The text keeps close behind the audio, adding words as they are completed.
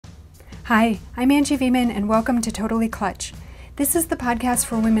Hi, I'm Angie Veman, and welcome to Totally Clutch. This is the podcast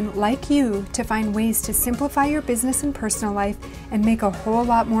for women like you to find ways to simplify your business and personal life and make a whole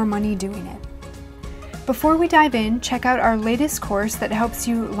lot more money doing it. Before we dive in, check out our latest course that helps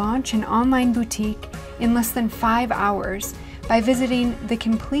you launch an online boutique in less than 5 hours by visiting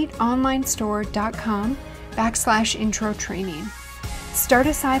thecompleteonlinestore.com/intro training. Start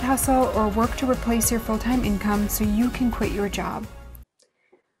a side hustle or work to replace your full-time income so you can quit your job.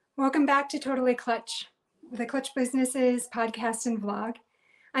 Welcome back to Totally Clutch, the Clutch Businesses podcast and vlog.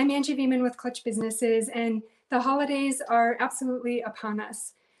 I'm Angie Veman with Clutch Businesses, and the holidays are absolutely upon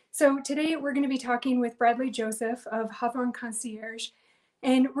us. So today we're going to be talking with Bradley Joseph of Hawthorn Concierge,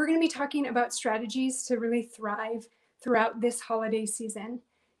 and we're going to be talking about strategies to really thrive throughout this holiday season.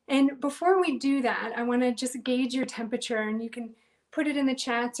 And before we do that, I want to just gauge your temperature, and you can put it in the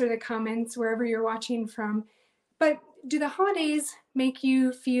chats or the comments wherever you're watching from. But do the holidays make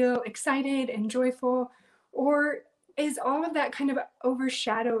you feel excited and joyful, or is all of that kind of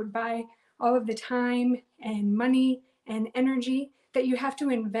overshadowed by all of the time and money and energy that you have to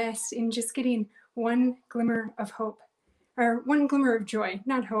invest in just getting one glimmer of hope, or one glimmer of joy,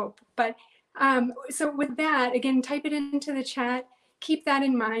 not hope? But so with that, again, type it into the chat. Keep that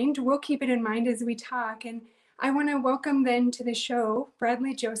in mind. We'll keep it in mind as we talk. And I want to welcome then to the show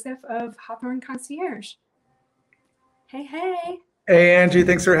Bradley Joseph of Hawthorn Concierge. Hey, hey. Hey, Angie,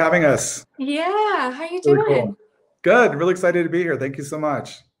 thanks for having us. Yeah, how you Really doing? cool. Good, really excited to be here. Thank you so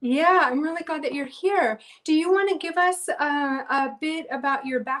much. Yeah, I'm really glad that you're here. Do you want to give us a bit about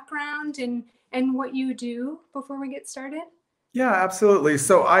your background and what you do before we get started? Yeah, absolutely.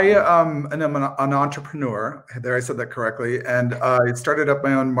 So I am an entrepreneur. There, I said that correctly. And I started up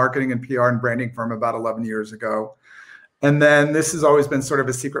my own marketing and PR and branding firm about 11 years ago. And then this has always been sort of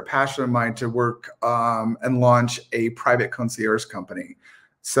a secret passion of mine to work and launch a private concierge company.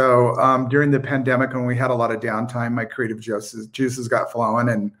 So during the pandemic, when we had a lot of downtime, my creative juices got flowing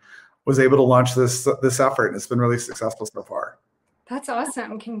and was able to launch this effort. And it's been really successful so far. That's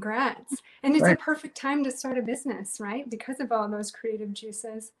awesome. Congrats. And it's Thanks. a perfect time to start a business, right? Because of all those creative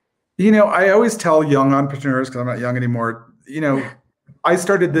juices. You know, I always tell young entrepreneurs, because I'm not young anymore, I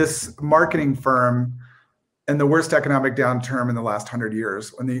started this marketing firm in the worst economic downturn in the last 100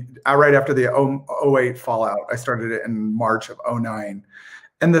 years. Right after the 08 fallout, I started it in March of 09.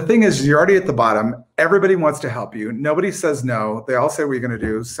 And the thing is, you're already at the bottom. Everybody wants to help you. Nobody says no. They all say, what are you going to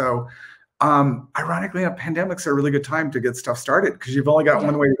do? So ironically, pandemics are a really good time to get stuff started because you've only got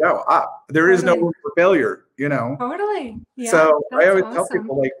one way to go, up. There is no room for failure, Totally. Yeah, so I always awesome. tell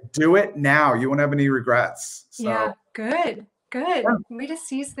people, like, do it now. You won't have any regrets. So, yeah, good. Yeah. Way to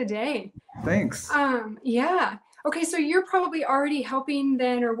seize the day. Thanks. Yeah. Okay, so you're probably already helping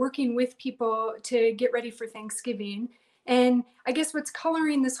then or working with people to get ready for Thanksgiving. And I guess what's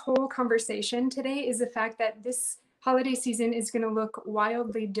coloring this whole conversation today is the fact that this holiday season is going to look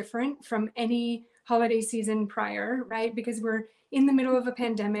wildly different from any holiday season prior, right? Because we're in the middle of a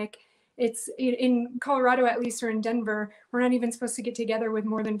pandemic. It's in Colorado, at least, or in Denver, we're not even supposed to get together with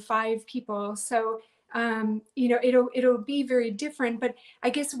more than 5 people. So, it'll be very different. But I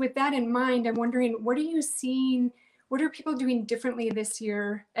guess with that in mind, I'm wondering, what are you seeing? What are people doing differently this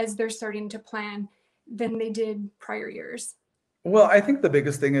year as they're starting to plan than they did prior years? Well, I think the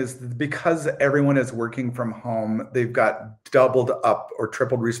biggest thing is because everyone is working from home, they've got doubled up or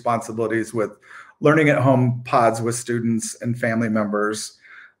tripled responsibilities with learning at home pods with students and family members.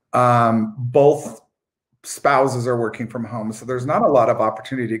 Both spouses are working from home. So there's not a lot of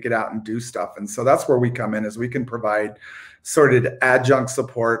opportunity to get out and do stuff. And so that's where we come in, is we can provide sort of adjunct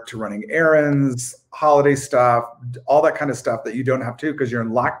support to running errands, holiday stuff, all that kind of stuff that you don't have to because you're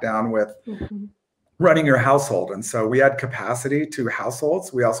in lockdown with running your household. And so we add capacity to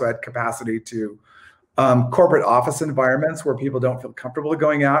households. We also add capacity to corporate office environments where people don't feel comfortable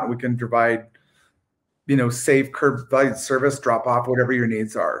going out. We can provide, safe curbside service, drop off, whatever your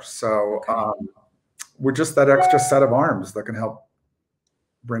needs are. So we're just that extra set of arms that can help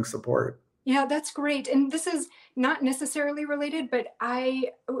bring support. Yeah, that's great. And this is not necessarily related, but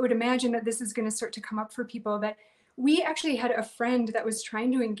I would imagine that this is going to start to come up for people. That we actually had a friend that was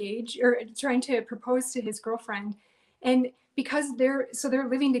trying to engage or trying to propose to his girlfriend. And because they're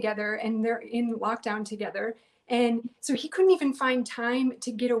living together and they're in lockdown together. And so he couldn't even find time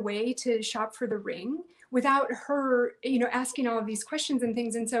to get away to shop for the ring without her, asking all of these questions and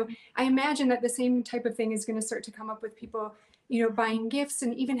things. And so I imagine that the same type of thing is going to start to come up with people, buying gifts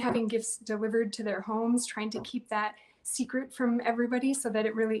and even having gifts delivered to their homes, trying to keep that secret from everybody so that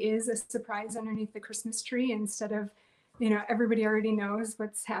it really is a surprise underneath the Christmas tree instead of, everybody already knows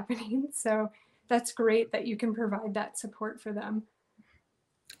what's happening. So that's great that you can provide that support for them.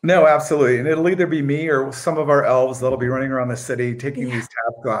 No, absolutely. And it'll either be me or some of our elves that'll be running around the city taking Yeah, these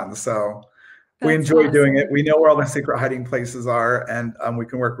tasks on. So we that's enjoy doing it. awesome. We know where all the secret hiding places are, and we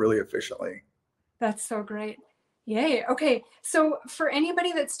can work really efficiently. That's so great. Yay. Okay. So for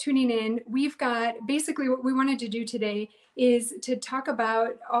anybody that's tuning in, we've got basically what we wanted to do today is to talk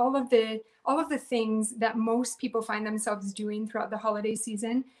about all of the things that most people find themselves doing throughout the holiday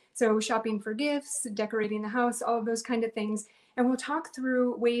season. So shopping for gifts, decorating the house, all of those kind of things. And we'll talk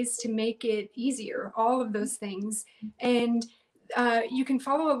through ways to make it easier, all of those things. And you can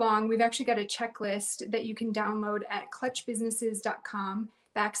follow along. We've actually got a checklist that you can download at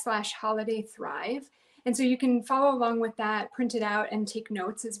clutchbusinesses.com/holiday thrive. And so you can follow along with that, print it out, and take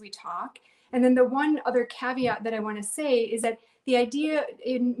notes as we talk. And then the one other caveat that I want to say is that the idea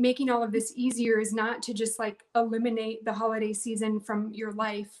in making all of this easier is not to just like eliminate the holiday season from your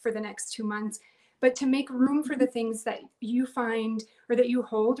life for the next 2 months, but to make room for the things that you find or that you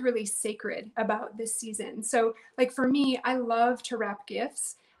hold really sacred about this season. So, like for me, I love to wrap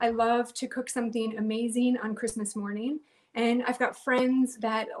gifts. I love to cook something amazing on Christmas morning. And I've got friends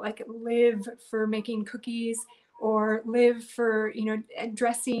that like live for making cookies or live for,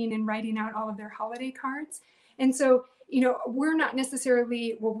 dressing and writing out all of their holiday cards. And so, we're not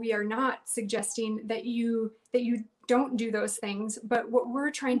necessarily, well, we are not suggesting that you don't do those things, but what we're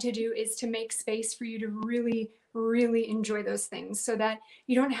trying to do is to make space for you to really, really enjoy those things so that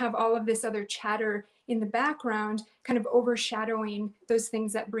you don't have all of this other chatter in the background kind of overshadowing those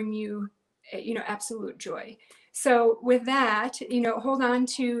things that bring you, absolute joy. So with that, hold on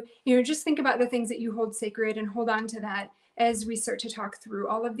to, just think about the things that you hold sacred and hold on to that as we start to talk through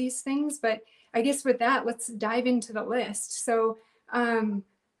all of these things. But I guess with that, let's dive into the list. So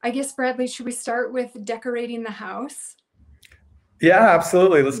I guess, Bradley, should we start with decorating the house? Yeah,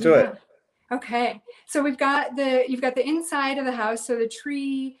 absolutely. Let's do Yeah. it. Okay. So you've got the inside of the house, so the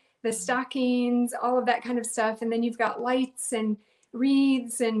tree, the stockings, all of that kind of stuff, and then you've got lights and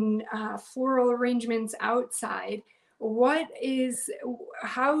wreaths and floral arrangements outside. What is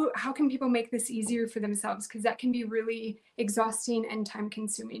how can people make this easier for themselves? Because that can be really exhausting and time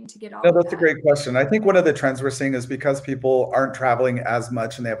consuming to get all No, of that's a that. great question. I think one of the trends we're seeing is because people aren't traveling as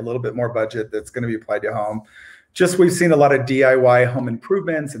much and they have a little bit more budget that's going to be applied to home. Just we've seen a lot of DIY home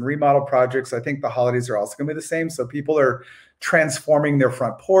improvements and remodel projects. I think the holidays are also going to be the same. So people are transforming their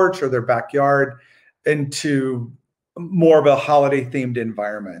front porch or their backyard into more of a holiday themed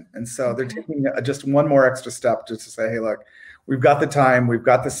environment. And so they're Okay. taking just one more extra step just to say, hey, look, we've got the time, we've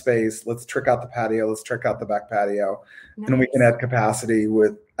got the space. Let's trick out the patio. Let's trick out the back patio, and we can Nice. add capacity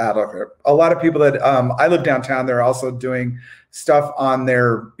with a lot of people that I live downtown. They're also doing stuff on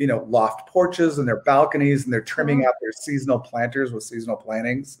their loft porches and their balconies, and they're trimming Cool. out their seasonal planters with seasonal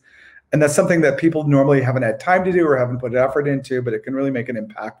plantings. And that's something that people normally haven't had time to do or haven't put effort into, but it can really make an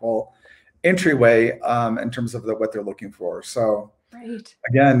impactful entryway in terms of what they're looking for. So Right.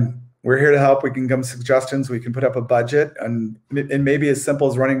 again, we're here to help. We can give suggestions. We can put up a budget, and maybe as simple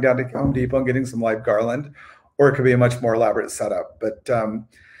as running down to Home Depot and getting some live garland, or it could be a much more elaborate setup. But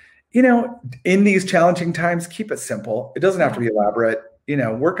in these challenging times, keep it simple. It doesn't have to Yeah. be elaborate.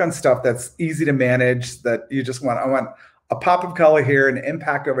 Work on stuff that's easy to manage. That you just want. I want a pop of color here, an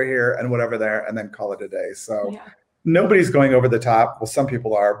impact over here, and whatever there, and then call it a day. So Yeah. nobody's going over the top. Well, some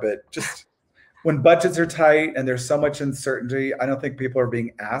people are, but just when budgets are tight and there's so much uncertainty, I don't think people are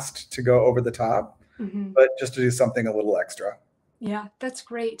being asked to go over the top, Hmm. but just to do something a little extra. Yeah, that's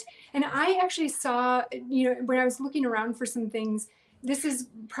great. And I actually saw, when I was looking around for some things, this is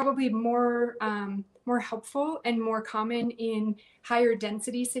probably more helpful and more common in higher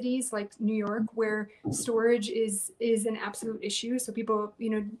density cities like New York, where storage is an absolute issue. So people,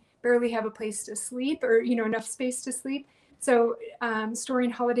 barely have a place to sleep or, enough space to sleep. So storing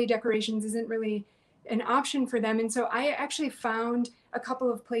holiday decorations isn't really an option for them. And so I actually found a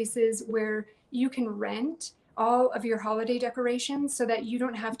couple of places where you can rent all of your holiday decorations so that you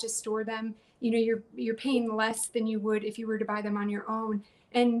don't have to store them. You're paying less than you would if you were to buy them on your own.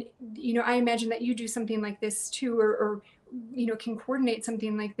 And I imagine that you do something like this too, or can coordinate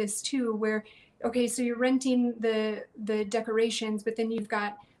something like this too, where okay, so you're renting the decorations, but then you've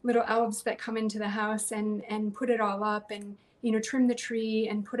got little elves that come into the house and put it all up and trim the tree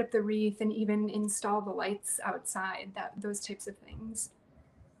and put up the wreath and even install the lights outside, that those types of things.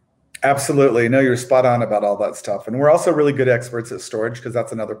 Absolutely. No, you're spot on about all that stuff. And we're also really good experts at storage because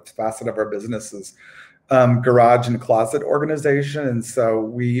that's another facet of our business is garage and closet organization. And so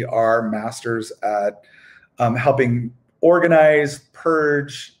we are masters at helping organize,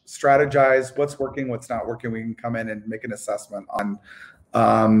 purge, strategize what's working, what's not working. We can come in and make an assessment on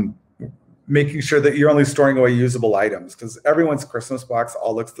um, making sure that you're only storing away usable items, because everyone's Christmas box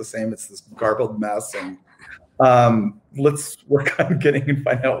all looks the same. It's this garbled mess, and let's work on getting and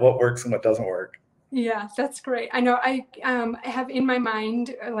find out what works and what doesn't work. Yeah, that's great. I know I have in my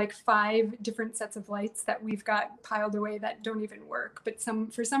mind like 5 different sets of lights that we've got piled away that don't even work, but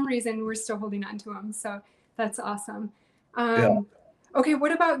for some reason we're still holding on to them. So that's awesome. Yeah. Okay,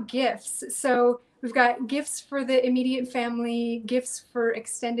 what about gifts? So we've got gifts for the immediate family, gifts for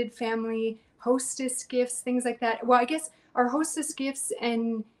extended family, hostess gifts, things like that. Well, I guess our hostess gifts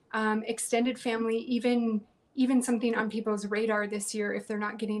and extended family, even something on people's radar this year if they're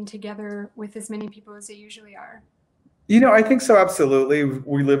not getting together with as many people as they usually are. I think so. Absolutely.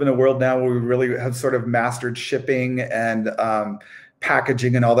 We live in a world now where we really have sort of mastered shipping and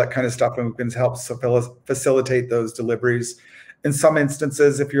packaging and all that kind of stuff, and we can help facilitate those deliveries. In some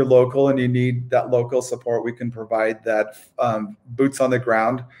instances, if you're local and you need that local support, we can provide that boots on the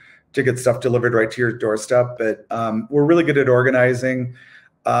ground to get stuff delivered right to your doorstep. But we're really good at organizing.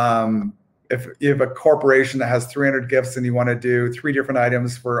 If you have a corporation that has 300 gifts and you want to do 3 different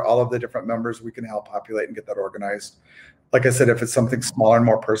items for all of the different members, we can help populate and get that organized. Like I said, if it's something smaller and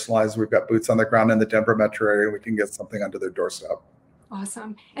more personalized, we've got boots on the ground in the Denver metro area. We can get something onto their doorstep.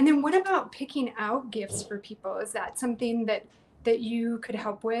 Awesome. And then what about picking out gifts for people? Is that something that you could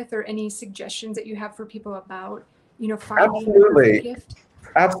help with, or any suggestions that you have for people about, finding the perfect gift?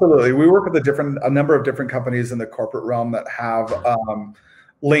 Absolutely. We work with a number of different companies in the corporate realm that have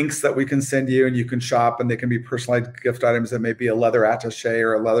links that we can send you, and you can shop, and they can be personalized gift items that may be a leather attaché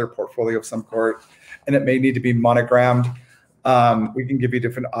or a leather portfolio of some sort, and it may need to be monogrammed. We can give you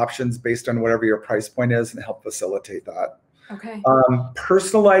different options based on whatever your price point is and help facilitate that. Okay.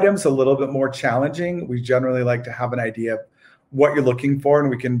 Personal items, a little bit more challenging. We generally like to have an idea of what you're looking for, and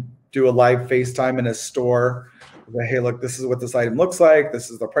we can do a live FaceTime in a store. Say, hey, look, this is what this item looks like. This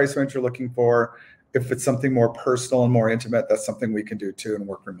is the price range you're looking for. If it's something more personal and more intimate, that's something we can do too and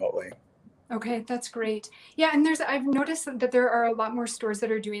work remotely. Okay, that's great. Yeah, and I've noticed that there are a lot more stores that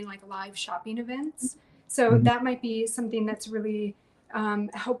are doing like live shopping events. So that might be something that's really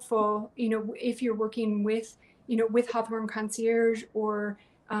helpful, if you're working with Hawthorn Concierge, or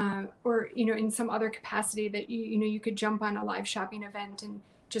in some other capacity that you could jump on a live shopping event and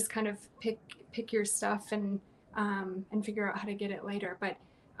just kind of pick your stuff and figure out how to get it later. But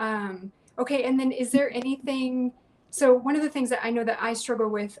okay, and then is there anything? So one of the things that I know that I struggle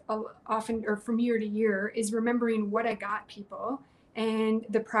with often, or from year to year, is remembering what I got people and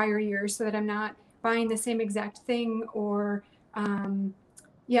the prior year, so that I'm not buying the same exact thing, or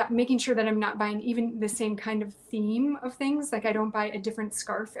making sure that I'm not buying even the same kind of theme of things. Like I don't buy a different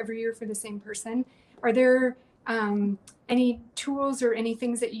scarf every year for the same person. Are there any tools or any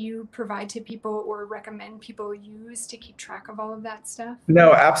things that you provide to people or recommend people use to keep track of all of that stuff?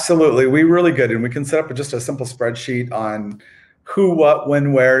 No, absolutely. We're really good. And we can set up just a simple spreadsheet on who, what,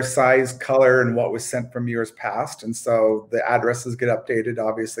 when, where, size, color, and what was sent from years past. And so the addresses get updated,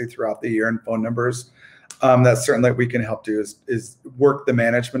 obviously, throughout the year, and phone numbers. That's certainly what we can help do is work the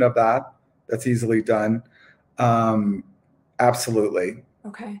management of that. That's easily done. Absolutely.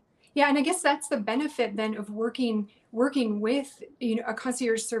 Okay. Yeah, and I guess that's the benefit then of working with a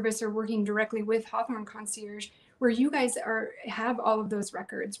concierge service, or working directly with Hawthorn Concierge, where you guys have all of those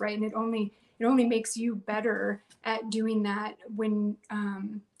records, right? And it only makes you better at doing that when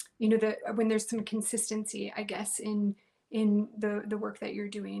when there's some consistency, I guess, in the work that you're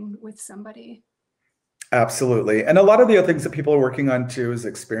doing with somebody. Absolutely. And a lot of the other things that people are working on too is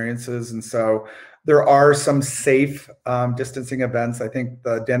experiences. And so there are some safe distancing events. I think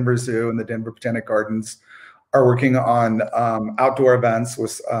the Denver Zoo and the Denver Botanic Gardens are working on outdoor events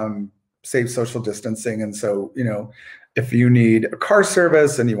with safe social distancing. And so, if you need a car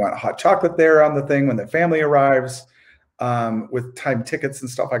service and you want hot chocolate there on the thing when the family arrives, with time tickets and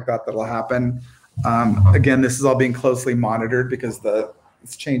stuff like that, that'll happen. Again, this is all being closely monitored because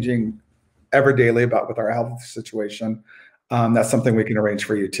it's changing ever daily with our health situation. That's something we can arrange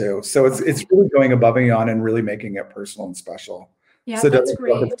for you too. So it's really going above and beyond and really making it personal and special. Yeah, so that's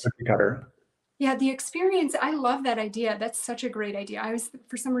great. It's cookie cutter. Yeah, the experience, I love that idea. That's such a great idea. I was,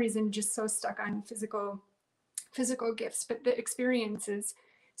 for some reason, just so stuck on physical gifts, but the experience is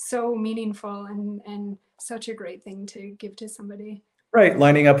so meaningful and such a great thing to give to somebody. Right,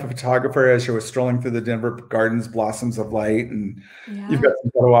 lining up a photographer as you were strolling through the Denver Gardens blossoms of light, and you've got some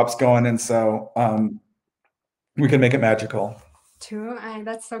photo ops going, and so we can make it magical.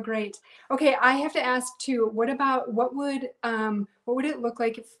 That's so great. Okay, I have to ask too. What would it look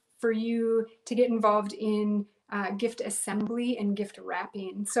like for you to get involved in gift assembly and gift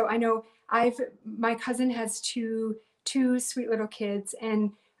wrapping? So I know my cousin has two sweet little kids,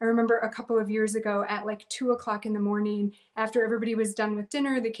 and I remember a couple of years ago at like 2 o'clock in the morning, after everybody was done with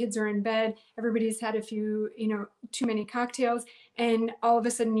dinner, the kids are in bed, everybody's had a few, too many cocktails, and all of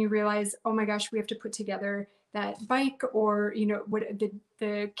a sudden you realize, oh my gosh, we have to put together that bike, or what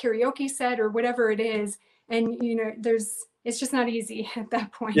the karaoke set or whatever it is, and it's just not easy at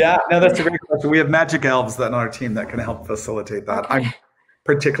that point. Yeah, no, that's a great question. We have magic elves that on our team that can help facilitate that. Okay. I'm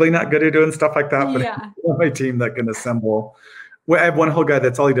particularly not good at doing stuff like that, but Yeah. on my team that can assemble. Well, I have one whole guy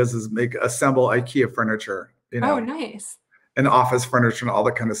that's all he does is assemble IKEA furniture, Oh, nice. and office furniture and all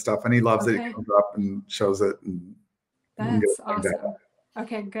that kind of stuff. And he loves it. He Okay. comes up and shows it, and we can get That's it like that. awesome.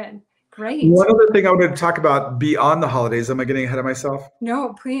 Okay, good. Great. One other thing I wanted to talk about beyond the holidays. Am I getting ahead of myself?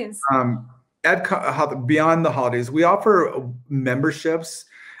 No, please. Beyond the holidays, we offer memberships,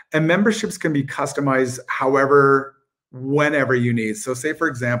 and memberships can be customized however, whenever you need. So say, for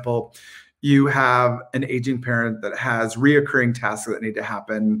example, you have an aging parent that has reoccurring tasks that need to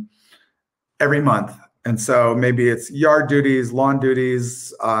happen every month. And so maybe it's yard duties, lawn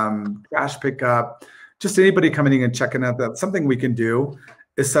duties, trash pickup, just anybody coming in and checking out. That something we can do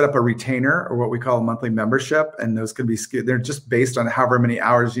is set up a retainer, or what we call a monthly membership. And those can be, they're just based on however many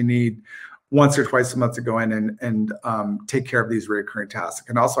hours you need once or twice a month to go in and take care of these recurring tasks. It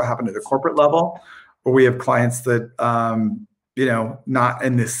can also happen at a corporate level, where we have clients that, not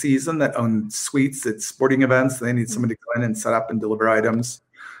in this season, that own suites at sporting events. They need somebody to go in and set up and deliver items.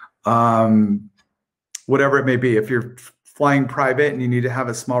 Whatever it may be. If you're flying private and you need to have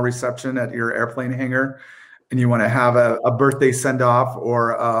a small reception at your airplane hangar, and you want to have a birthday send off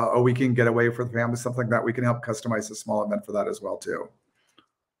or a weekend getaway for the family, something like that, we can help customize a small event for that as well too.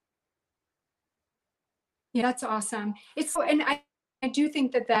 Yeah, that's awesome. And I do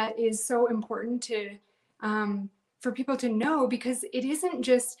think that is so important to for people to know, because it isn't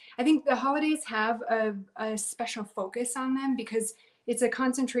just, I think the holidays have a special focus on them because it's a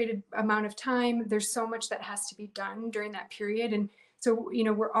concentrated amount of time. There's so much that has to be done during that period. And so,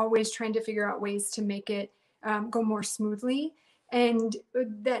 we're always trying to figure out ways to make it go more smoothly.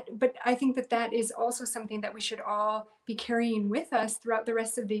 But I think that is also something that we should all be carrying with us throughout the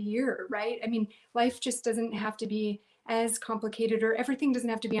rest of the year, right? I mean, life just doesn't have to be as complicated, or everything doesn't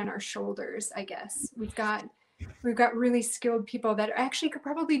have to be on our shoulders, I guess. We've got really skilled people that actually could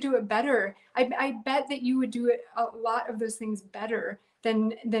probably do it better. I bet that you would do it a lot of those things better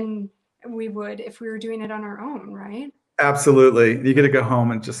than we would if we were doing it on our own, right? Absolutely. You get to go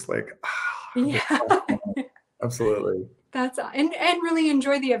home and just like, yeah. Absolutely. That's and really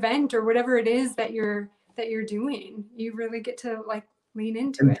enjoy the event or whatever it is that you're doing. You really get to like lean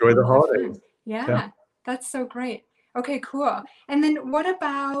into it. Enjoy the holidays. Yeah, that's so great. Okay, cool. And then what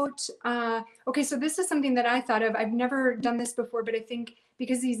about, okay, so this is something that I thought of. I've never done this before, but I think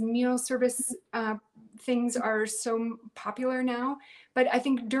because these meal service things are so popular now, but I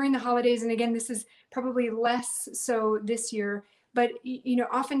think during the holidays, and again, this is probably less so this year, but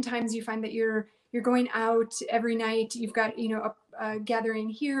oftentimes you find that you're going out every night. You've got, a gathering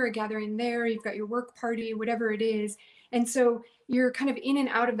here, a gathering there. You've got your work party, whatever it is. And so you're kind of in and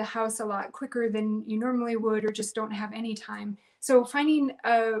out of the house a lot quicker than you normally would, or just don't have any time. So finding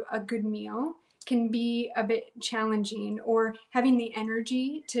a good meal can be a bit challenging, or having the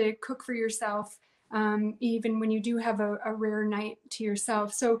energy to cook for yourself, even when you do have a rare night to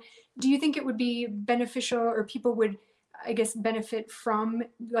yourself. So do you think it would be beneficial, or people would, I guess, benefit from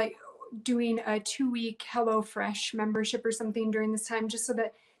like doing a 2-week HelloFresh membership or something during this time, just so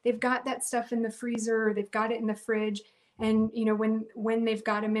that they've got that stuff in the freezer, or they've got it in the fridge, and when they've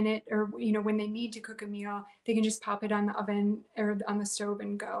got a minute, or when they need to cook a meal, they can just pop it on the oven or on the stove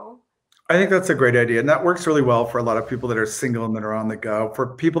and go? I think that's a great idea, and that works really well for a lot of people that are single and that are on the go. For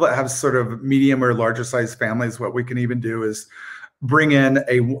people that have sort of medium or larger size families, what we can even do is bring in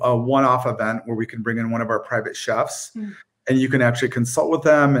a one-off event where we can bring in one of our private chefs. And you can actually consult with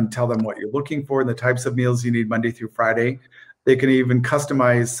them and tell them what you're looking for and the types of meals you need Monday through Friday. They can even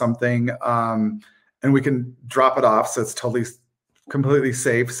customize something, and we can drop it off so it's completely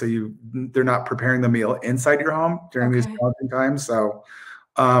safe. So they're not preparing the meal inside your home during these challenging times. So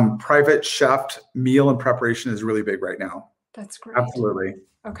private chef meal and preparation is really big right now. That's great. Absolutely.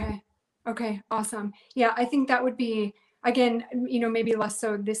 Okay, awesome. Yeah, I think that would be, again, maybe less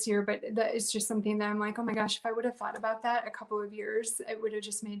so this year, but that is just something that I'm like, oh my gosh, if I would have thought about that a couple of years, it would have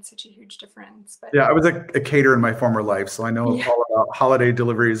just made such a huge difference. But yeah, I was a caterer in my former life, so I know all about holiday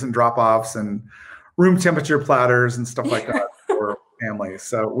deliveries and drop-offs and room temperature platters and stuff like that for families.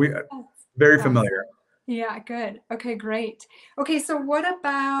 So we very familiar. Yeah, good. Okay, great. Okay, so what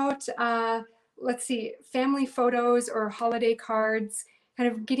about let's see, family photos or holiday cards?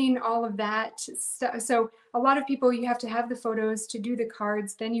 kind of getting all of that stuff. So a lot of people, you have to have the photos to do the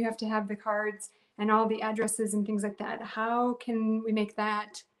cards, then you have to have the cards and all the addresses and things like that. How can we make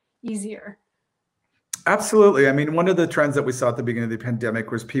that easier? Absolutely. I mean, one of the trends that we saw at the beginning of the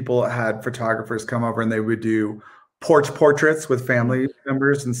pandemic was people had photographers come over and they would do porch portraits with family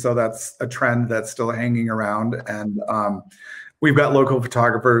members. And so that's a trend that's still hanging around. And we've got local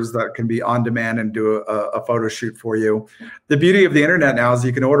photographers that can be on demand and do a photo shoot for you. The beauty of the internet now is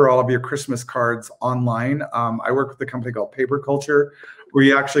you can order all of your Christmas cards online. I work with a company called Paper Culture, where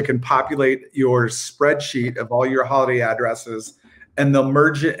you actually can populate your spreadsheet of all your holiday addresses, and they'll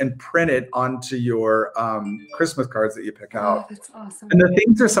merge it and print it onto your Christmas cards that you pick out. Oh, that's awesome. And the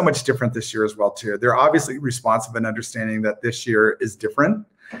themes are so much different this year as well, too. They're obviously responsive and understanding that this year is different.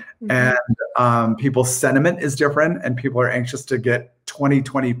 And people's sentiment is different, and people are anxious to get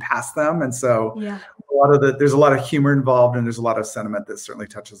 2020 past them. And so there's a lot of humor involved, and there's a lot of sentiment that certainly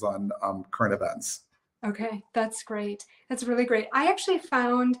touches on current events. Okay, that's great. That's really great. I actually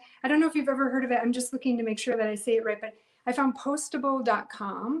found, I don't know if you've ever heard of it. I'm just looking to make sure that I say it right, but I found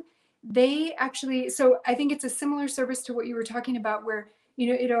postable.com. They actually, so I think it's a similar service to what you were talking about, where,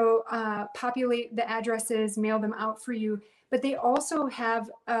 it'll populate the addresses, mail them out for you. But they also have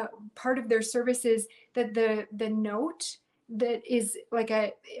part of their services that the note that is like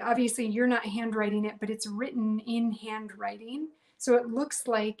obviously you're not handwriting it, but it's written in handwriting. So it looks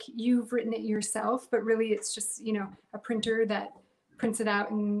like you've written it yourself, but really it's just, a printer that prints it out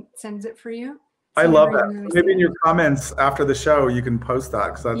and sends it for you. So I love that. Really maybe in your comments after the show, you can post that,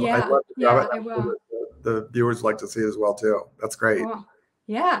 because I love to have it. I will. The viewers like to see it as well, too. That's great. Cool.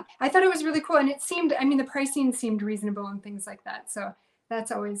 Yeah, I thought it was really cool. And it seemed, the pricing seemed reasonable and things like that. So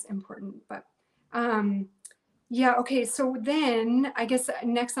that's always important. But yeah, okay. So then I guess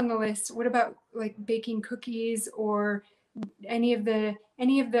next on the list, what about like baking cookies or any of the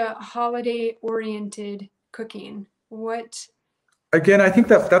holiday oriented cooking? What? Again, I think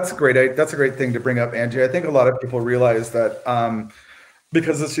that's great. That's a great thing to bring up, Angie. I think a lot of people realize that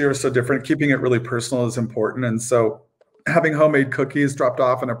because this year is so different, keeping it really personal is important. And so having homemade cookies dropped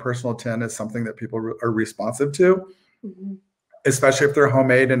off in a personal tin is something that people are responsive to, especially if they're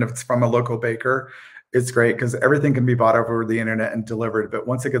homemade and if it's from a local baker. It's great because everything can be bought over the internet and delivered. But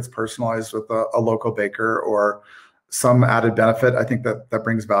once it gets personalized with a local baker or some added benefit, I think that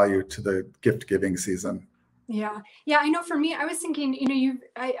brings value to the gift giving season. Yeah. I know for me, I was thinking,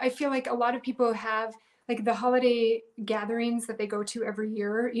 I feel like a lot of people have like the holiday gatherings that they go to every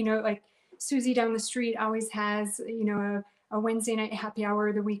year, like Susie down the street always has, a Wednesday night happy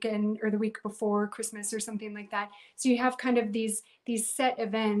hour the weekend or the week before Christmas or something like that. So you have kind of these set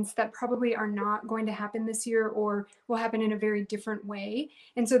events that probably are not going to happen this year or will happen in a very different way.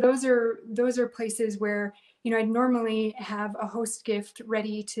 And so those are places where, I'd normally have a host gift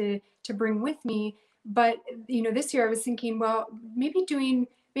ready to bring with me. But, this year I was thinking, well, maybe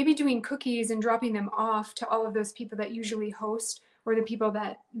doing cookies and dropping them off to all of those people that usually host, or the people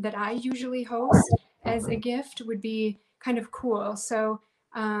that I usually host as a gift would be kind of cool. So,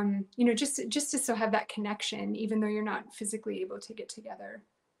 just to still have that connection, even though you're not physically able to get together.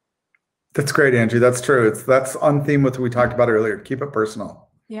 That's great, Angie. That's true. That's on theme with what we talked about earlier. Keep it personal.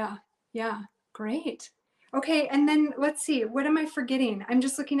 Yeah. Great. Okay. And then let's see, what am I forgetting? I'm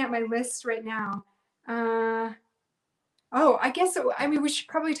just looking at my list right now. I guess, we should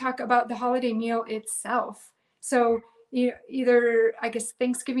probably talk about the holiday meal itself. So either, I guess,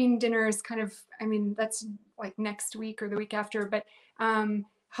 Thanksgiving dinner is kind of, that's like next week or the week after, but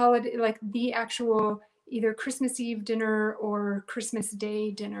holiday, like the actual either Christmas Eve dinner or Christmas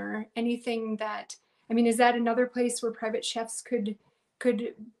Day dinner, anything that, is that another place where private chefs could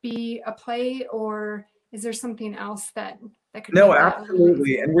be a play, or is there something else that could? No,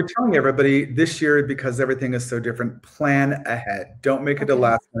 absolutely. And we're telling everybody this year, because everything is so different, plan ahead. Don't make it a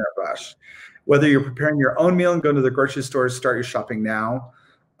last minute rush. Whether you're preparing your own meal and going to the grocery store, start your shopping now.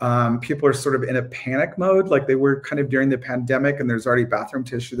 People are sort of in a panic mode, like they were kind of during the pandemic, and there's already bathroom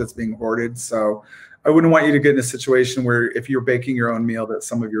tissue that's being hoarded. So I wouldn't want you to get in a situation where if you're baking your own meal, that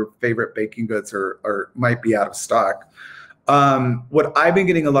some of your favorite baking goods might be out of stock. What I've been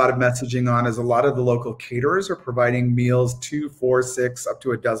getting a lot of messaging on is a lot of the local caterers are providing meals 2, 4, 6, up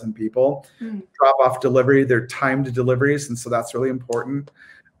to a dozen people, drop off delivery, they're timed deliveries. And so that's really important.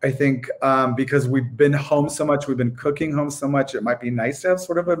 I think because we've been home so much, we've been cooking home so much, it might be nice to have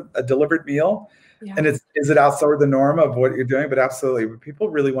sort of a delivered meal. Yeah. And is it outside the norm of what you're doing? But absolutely, people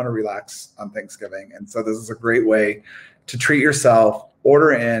really want to relax on Thanksgiving. And so this is a great way to treat yourself,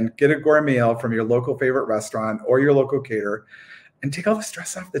 order in, get a gourmet meal from your local favorite restaurant or your local caterer, and take all the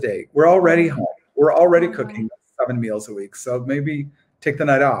stress off the day. We're already home. We're already cooking 7 meals a week. So maybe take the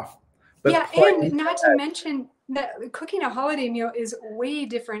night off. But yeah, and not to mention that cooking a holiday meal is way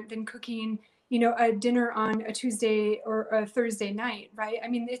different than cooking, a dinner on a Tuesday or a Thursday night, right? I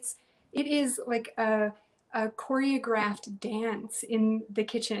mean, it is like a choreographed dance in the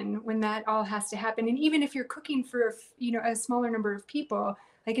kitchen when that all has to happen. And even if you're cooking for, a smaller number of people,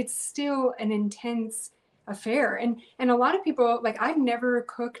 like it's still an intense affair. And a lot of people, like I've never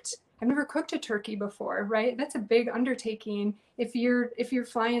cooked a turkey before, right? That's a big undertaking. If you're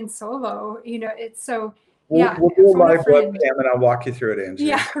flying solo, it's so, yeah. We'll do a live webcam and I'll walk you through it, Angie.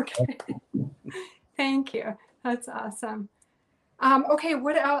 Yeah, okay. Thank you. That's awesome. Okay,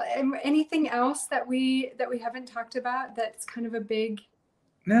 what else? Anything else that we haven't talked about that's kind of a big?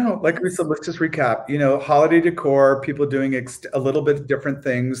 No, like we said, let's just recap. Holiday decor, people doing a little bit different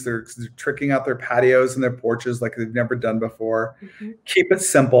things. They're tricking out their patios and their porches like they've never done before. Mm-hmm. Keep it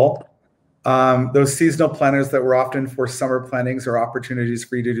simple. Those seasonal planners that were often for summer plannings are opportunities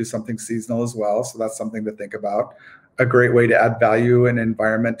for you to do something seasonal as well. So that's something to think about. A great way to add value and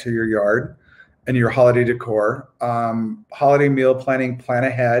environment to your yard and your holiday decor. Holiday meal planning, plan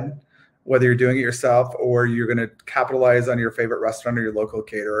ahead, whether you're doing it yourself or you're going to capitalize on your favorite restaurant or your local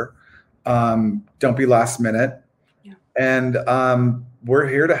caterer. Don't be last minute. Yeah. And we're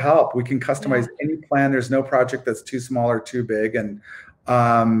here to help. We can customize any plan. There's no project that's too small or too big. And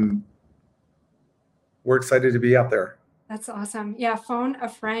we're excited to be out there. That's awesome. Yeah, phone a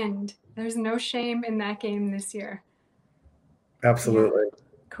friend. There's no shame in that game this year. Absolutely. Yeah.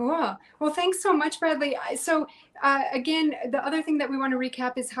 Cool. Well, thanks so much, Bradley. So again, the other thing that we want to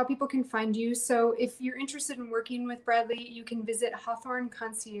recap is how people can find you. So if you're interested in working with Bradley, you can visit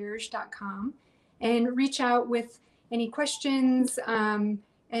hawthornconcierge.com and reach out with any questions and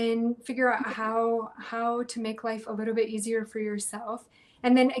figure out how to make life a little bit easier for yourself.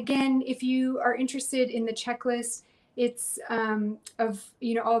 And then again, if you are interested in the checklist, it's of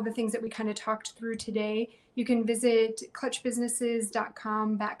all of the things that we kind of talked through today. You can visit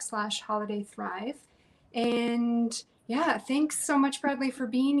clutchbusinesses.com/holidaythrive. And yeah, thanks so much, Bradley, for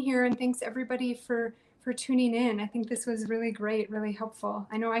being here, and thanks everybody for tuning in. I think this was really great, really helpful.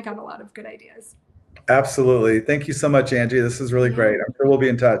 I know I got a lot of good ideas. Absolutely. Thank you so much, Angie. This is really great. I'm sure we'll be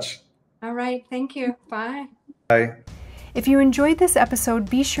in touch. All right. Thank you. Bye. Bye. If you enjoyed this episode,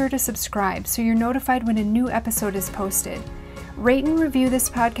 be sure to subscribe so you're notified when a new episode is posted. Rate and review this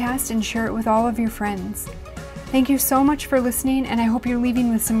podcast and share it with all of your friends. Thank you so much for listening, and I hope you're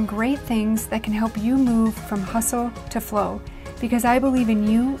leaving with some great things that can help you move from hustle to flow, because I believe in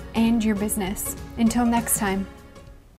you and your business. Until next time.